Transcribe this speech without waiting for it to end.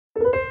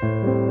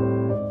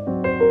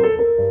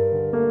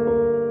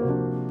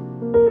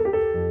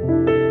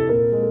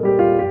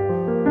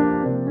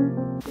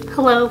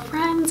Hello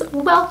friends,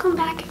 welcome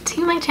back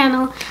to my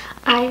channel.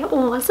 I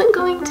wasn't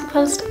going to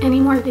post any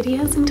more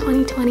videos in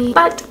 2020,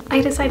 but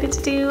I decided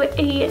to do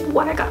a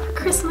what I got for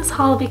Christmas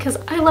haul because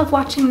I love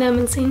watching them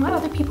and seeing what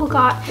other people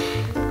got,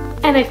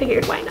 and I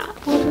figured why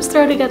not. We'll just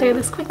throw together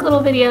this quick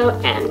little video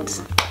and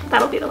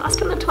that'll be the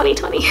last one of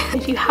 2020.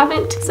 If you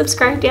haven't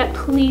subscribed yet,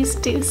 please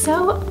do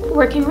so. We're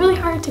working really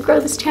hard to grow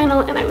this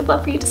channel and I would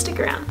love for you to stick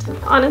around.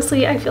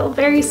 Honestly, I feel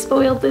very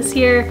spoiled this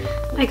year.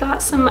 I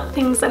got some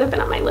things that have been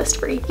on my list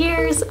for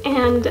years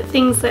and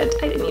things that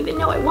I didn't even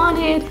know I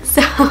wanted.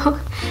 So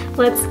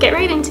let's get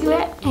right into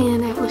it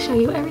and I will show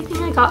you everything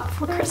I got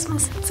for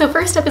Christmas. So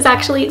first up is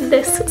actually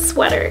this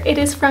sweater. It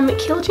is from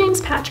Kiel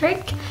James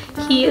Patrick.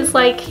 He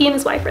and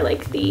his wife are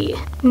like the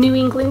New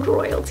England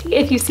royalty.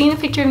 If you've seen a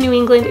picture of New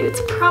England, it's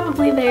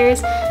probably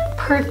theirs.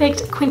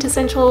 Perfect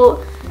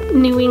quintessential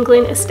New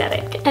England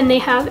aesthetic. And they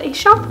have a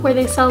shop where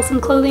they sell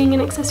some clothing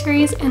and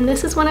accessories, and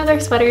this is one of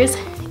their sweaters.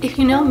 If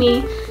you know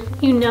me,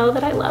 you know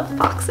that I love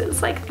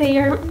foxes. Like they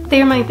are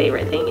my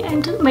favorite thing,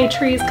 and my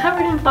tree is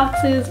covered in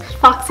foxes.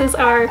 Foxes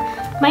are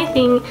my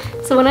thing.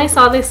 So when I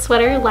saw this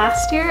sweater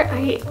last year,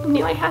 I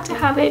knew I had to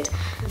have it.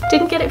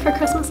 Didn't get it for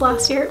Christmas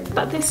last year,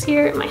 but this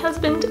year my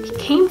husband, he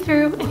came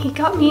through and he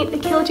got me the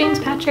Kiel James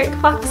Patrick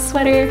fox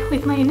sweater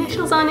with my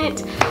initials on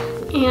it,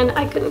 and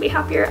I couldn't be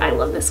happier. I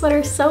love this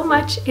sweater so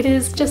much. It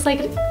is just like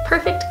a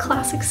perfect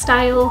classic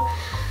style,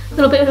 a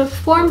little bit of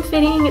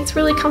form-fitting. It's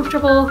really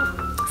comfortable,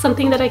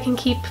 something that I can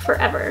keep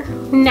forever.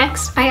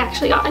 Next, I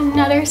actually got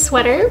another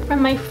sweater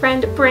from my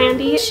friend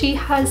Brandy. She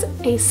has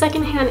a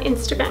secondhand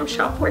Instagram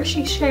shop where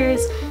she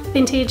shares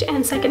vintage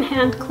and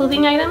secondhand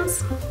clothing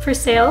items for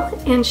sale,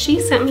 and she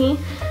sent me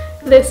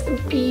this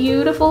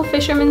beautiful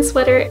fisherman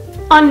sweater.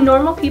 On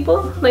normal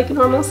people, like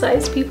normal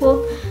sized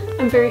people,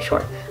 I'm very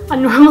short.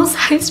 On normal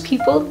sized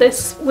people,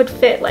 this would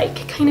fit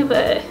like kind of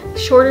a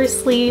shorter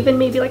sleeve and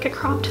maybe like a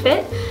cropped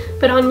fit,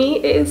 but on me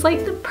it is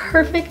like the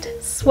perfect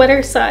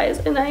sweater size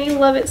and I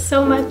love it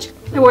so much.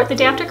 I wore it the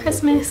day after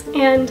Christmas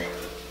and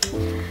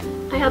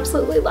I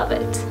absolutely love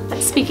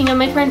it. Speaking of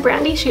my friend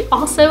Brandy, she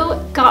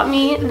also got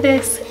me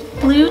this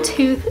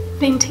Bluetooth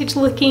vintage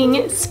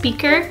looking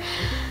speaker.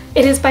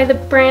 It is by the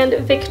brand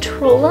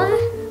Victrola.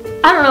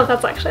 I don't know if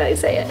that's actually how you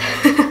say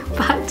it,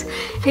 but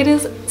it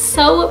is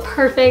so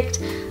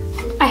perfect.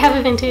 I have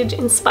a vintage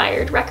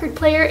inspired record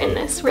player and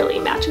this really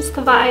matches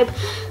the vibe.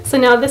 So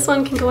now this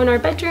one can go in our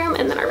bedroom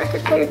and then our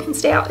record player can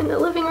stay out in the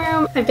living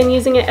room. I've been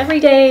using it every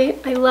day.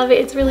 I love it.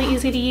 It's really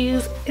easy to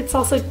use. It's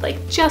also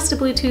like just a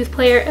Bluetooth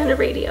player and a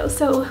radio.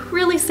 So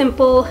really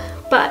simple,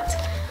 but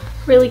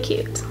really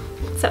cute.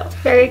 So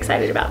very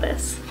excited about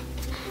this.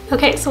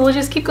 Okay, so we'll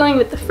just keep going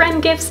with the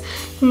friend gifts.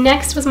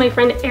 Next was my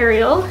friend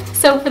Ariel.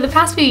 So for the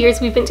past few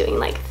years, we've been doing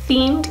like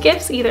themed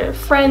gifts, either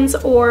Friends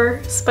or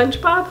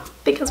SpongeBob,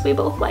 because we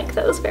both like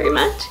those very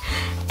much.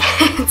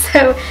 And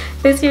so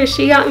this year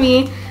she got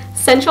me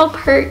Central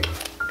Perk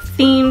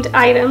themed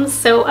items.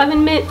 So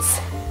oven mitts,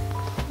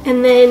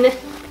 and then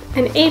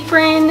an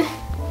apron,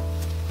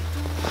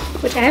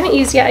 which I haven't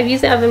used yet. I've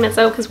used the oven mitts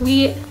though, because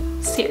we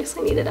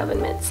seriously needed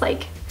oven mitts.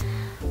 Like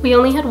we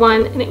only had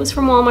one and it was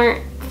from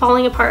Walmart,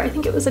 falling apart. I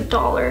think it was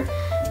 $1.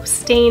 It was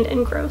stained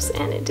and gross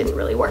and it didn't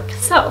really work.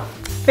 So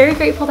very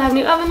grateful to have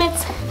new oven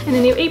mitts and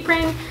a new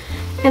apron.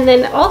 And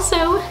then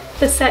also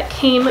the set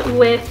came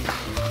with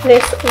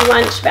this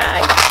lunch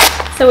bag.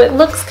 So it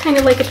looks kind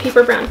of like a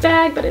paper brown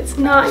bag, but it's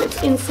not, and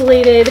it's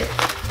insulated.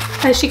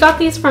 She got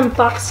these from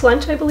Box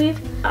Lunch, I believe.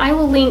 I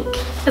will link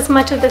as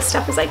much of this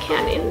stuff as I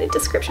can in the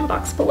description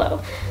box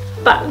below.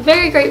 But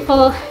very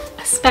grateful,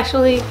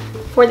 especially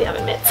for the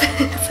oven mitts.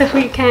 So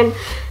we can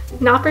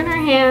not burn our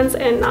hands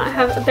and not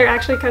have, they're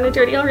actually kind of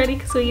dirty already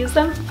because we use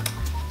them.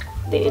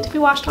 They need to be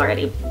washed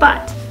already,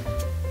 but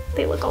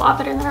they look a lot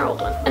better than our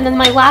old one. And then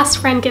my last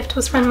friend gift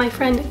was from my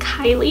friend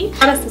Kylie. She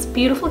got us this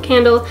beautiful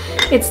candle.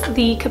 It's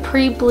the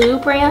Capri Blue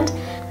brand.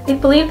 I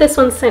believe this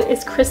one's scent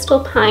is Crystal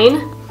Pine,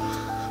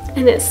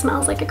 and it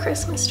smells like a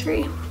Christmas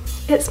tree.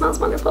 It smells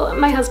wonderful.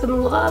 My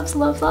husband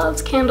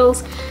loves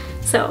candles,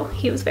 so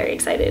he was very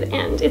excited.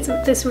 And it's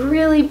this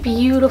really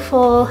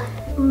beautiful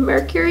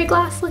mercury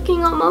glass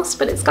looking almost,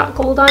 but it's got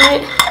gold on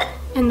it,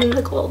 and then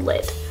the gold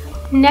lid.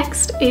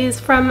 Next is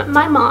from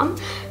my mom.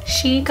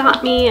 She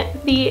got me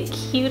the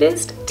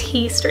cutest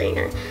tea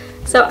strainer.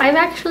 So I've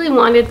actually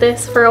wanted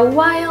this for a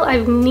while.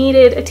 I've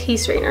needed a tea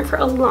strainer for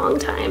a long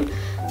time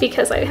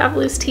because I have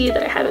loose tea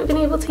that I haven't been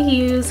able to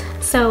use.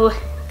 So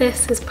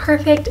this is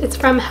perfect. It's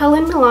from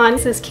Helen Milan.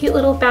 It's this cute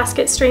little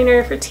basket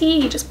strainer for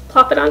tea. You just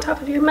plop it on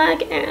top of your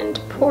mug and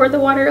pour the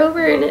water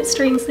over and it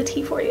strains the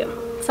tea for you.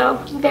 So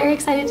I'm very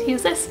excited to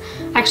use this.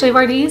 Actually, I've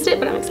already used it,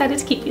 but I'm excited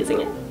to keep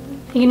using it.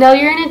 You know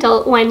you're an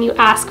adult when you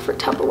ask for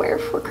Tupperware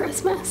for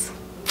Christmas.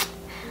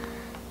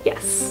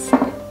 Yes.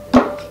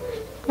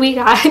 We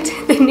got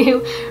the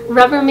new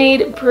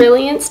Rubbermaid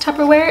Brilliance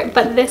Tupperware,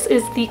 but this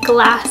is the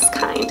glass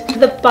kind.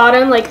 The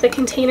bottom, like the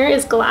container,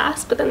 is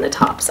glass, but then the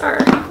tops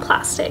are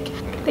plastic.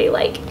 They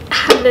like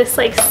have this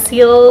like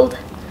sealed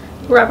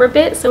rubber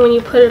bit, so when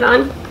you put it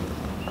on,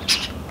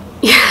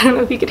 yeah, I don't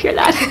know if you could hear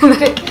that,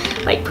 but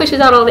like pushes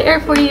out all the air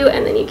for you,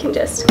 and then you can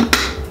just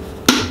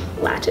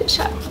latch it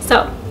shut.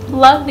 So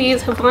love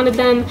these, have wanted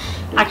them.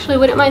 Actually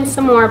wouldn't mind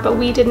some more, but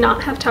we did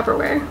not have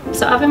Tupperware.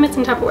 So oven mitts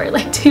and Tupperware,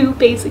 like two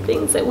basic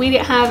things that we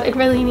didn't have and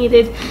really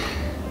needed.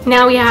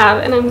 Now we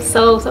have, and I'm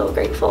so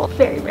grateful.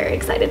 Very, very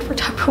excited for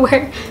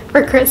Tupperware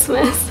for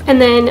Christmas.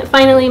 And then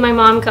finally my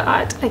mom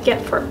got a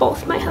gift for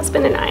both my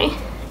husband and I,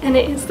 and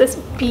it is this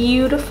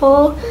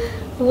beautiful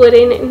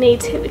wooden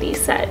nativity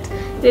set.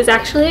 It is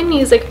actually a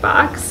music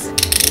box,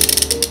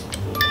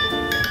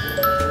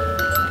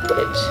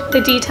 which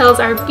the details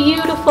are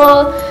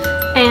beautiful,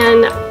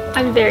 and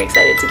I'm very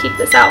excited to keep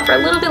this out for a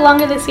little bit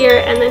longer this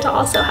year and then to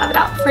also have it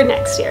out for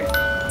next year.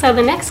 So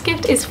the next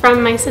gift is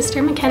from my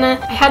sister McKenna.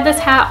 I had this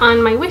hat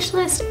on my wish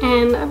list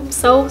and I'm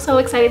so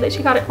excited that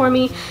she got it for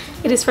me.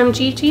 It is from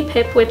Gigi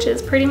Pip, which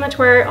is pretty much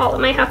where all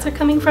of my hats are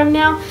coming from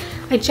now.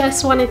 I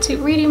just wanted to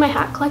redo my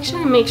hat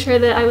collection and make sure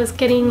that I was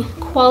getting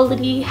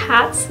quality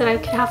hats that I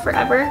could have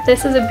forever.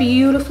 This is a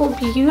beautiful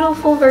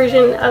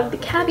version of the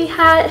cabbie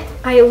hat.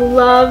 I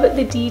love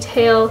the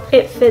detail.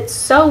 It fits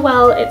so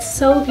well. It's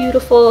so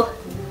beautiful.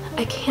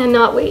 I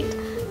cannot wait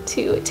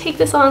to take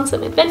this on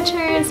some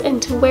adventures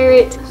and to wear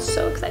it. I'm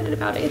so excited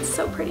about it. It's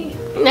so pretty.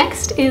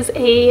 Next is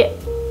a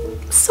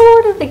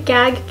sort of a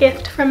gag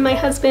gift from my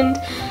husband.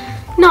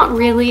 Not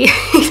really.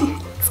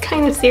 It's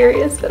kind of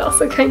serious, but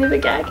also kind of a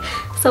gag.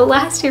 So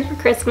last year for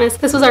Christmas,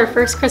 this was our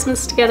first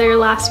Christmas together.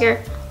 Last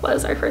year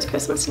was our first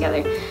Christmas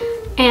together.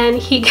 And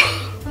he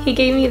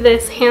gave me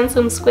this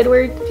handsome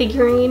Squidward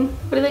figurine.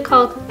 What are they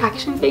called?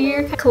 Action figure?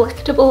 A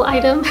collectible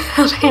item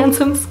of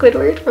handsome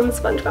Squidward from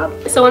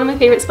SpongeBob. So one of my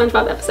favorite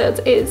SpongeBob episodes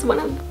is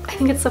I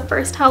think it's the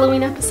first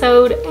Halloween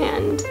episode.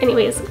 And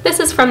anyways, this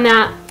is from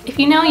that. If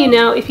you know, you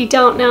know. If you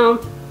don't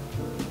know,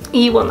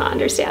 you will not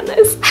understand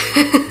this.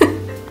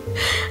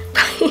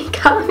 But he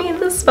got me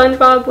the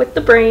SpongeBob with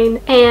the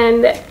brain,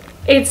 and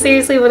it's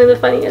seriously one of the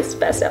funniest,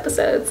 best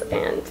episodes,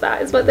 and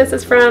that is what this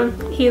is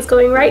from. He's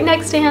going right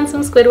next to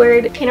handsome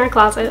Squidward in our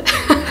closet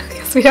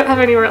because we don't have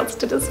anywhere else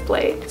to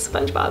display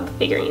SpongeBob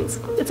figurines.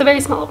 It's a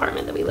very small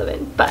apartment that we live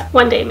in, but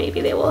one day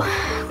maybe they will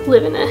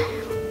live in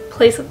a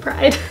place of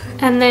pride.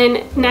 And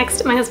then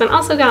next, my husband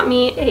also got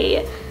me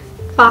a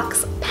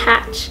fox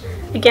patch.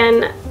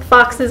 Again,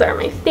 foxes are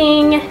my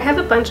thing. I have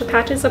a bunch of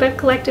patches that I've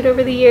collected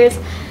over the years,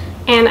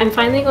 and I'm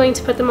finally going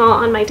to put them all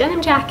on my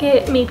denim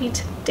jacket, maybe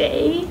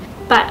today.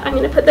 But I'm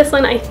going to put this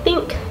one, I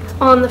think,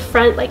 on the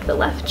front, like the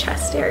left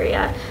chest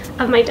area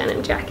of my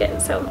denim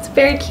jacket. So it's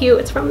very cute.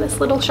 It's from this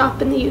little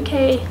shop in the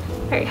UK.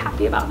 Very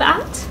happy about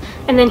that.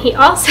 And then he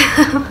also,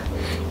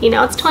 you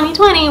know, it's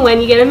 2020 when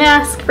you get a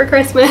mask for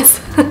Christmas.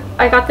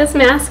 I got this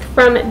mask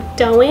from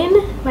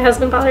Doen. My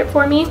husband bought it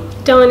for me.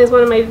 Doen is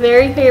one of my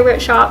very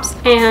favorite shops,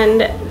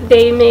 and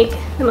they make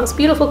the most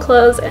beautiful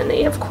clothes, and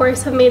they of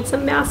course have made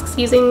some masks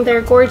using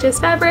their gorgeous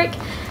fabric.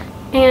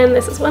 And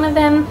this is one of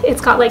them.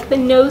 It's got like the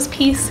nose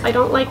piece. I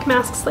don't like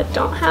masks that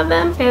don't have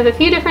them. They have a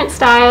few different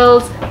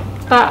styles,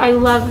 but I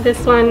love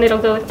this one.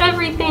 It'll go with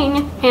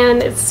everything,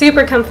 and it's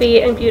super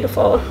comfy and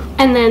beautiful.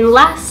 And then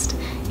last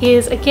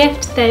is a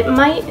gift that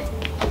might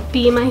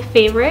be my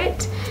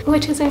favorite,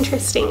 which is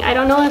interesting. I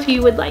don't know if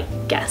you would like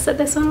guess that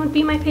this one would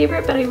be my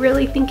favorite, but I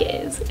really think it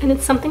is. And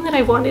it's something that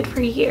I've wanted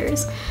for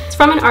years. It's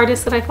from an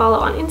artist that I follow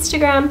on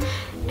Instagram,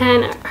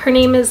 and her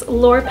name is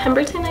Laura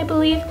Pemberton, I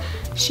believe.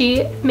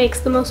 She makes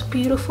the most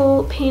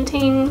beautiful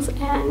paintings,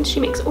 and she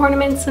makes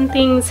ornaments and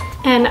things,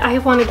 and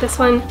I've wanted this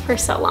one for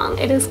so long.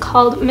 It is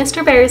called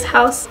Mr. Bear's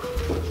House,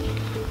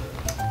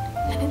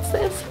 and it's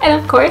this. And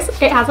of course,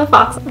 it has a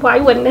fox. Why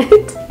wouldn't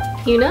it?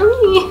 You know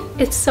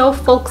me. It's so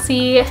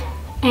folksy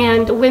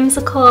and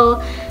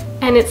whimsical,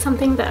 and it's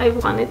something that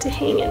I've wanted to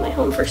hang in my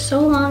home for so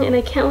long, and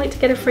I can't wait to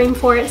get a frame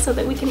for it so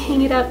that we can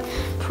hang it up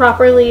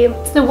properly.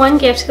 It's the one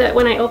gift that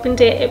when I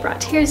opened it, it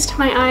brought tears to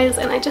my eyes,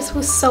 and I just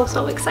was so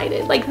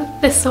excited. Like,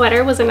 this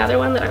sweater was another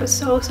one that I was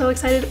so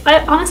excited.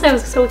 Honestly, I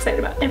was so excited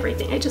about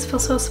everything. I just feel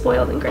so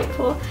spoiled and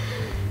grateful.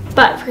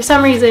 But for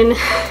some reason,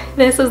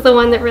 this is the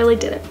one that really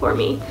did it for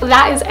me.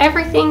 That is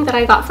everything that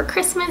I got for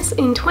Christmas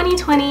in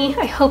 2020.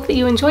 I hope that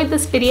you enjoyed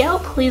this video.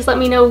 Please let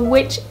me know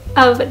which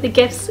of the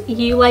gifts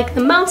you like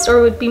the most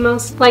or would be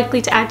most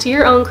likely to add to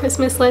your own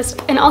Christmas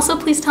list. And also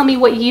please tell me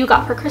what you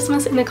got for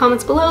Christmas in the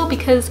comments below,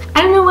 because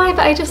I don't know why,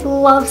 but I just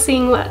love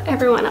seeing what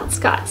everyone else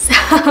got.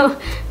 So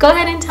go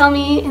ahead and tell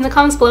me in the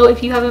comments below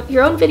if you have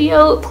your own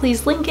video.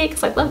 Please link it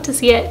because I'd love to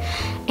see it.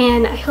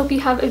 And I hope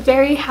you have a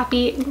very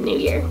happy new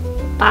year.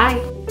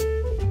 Bye.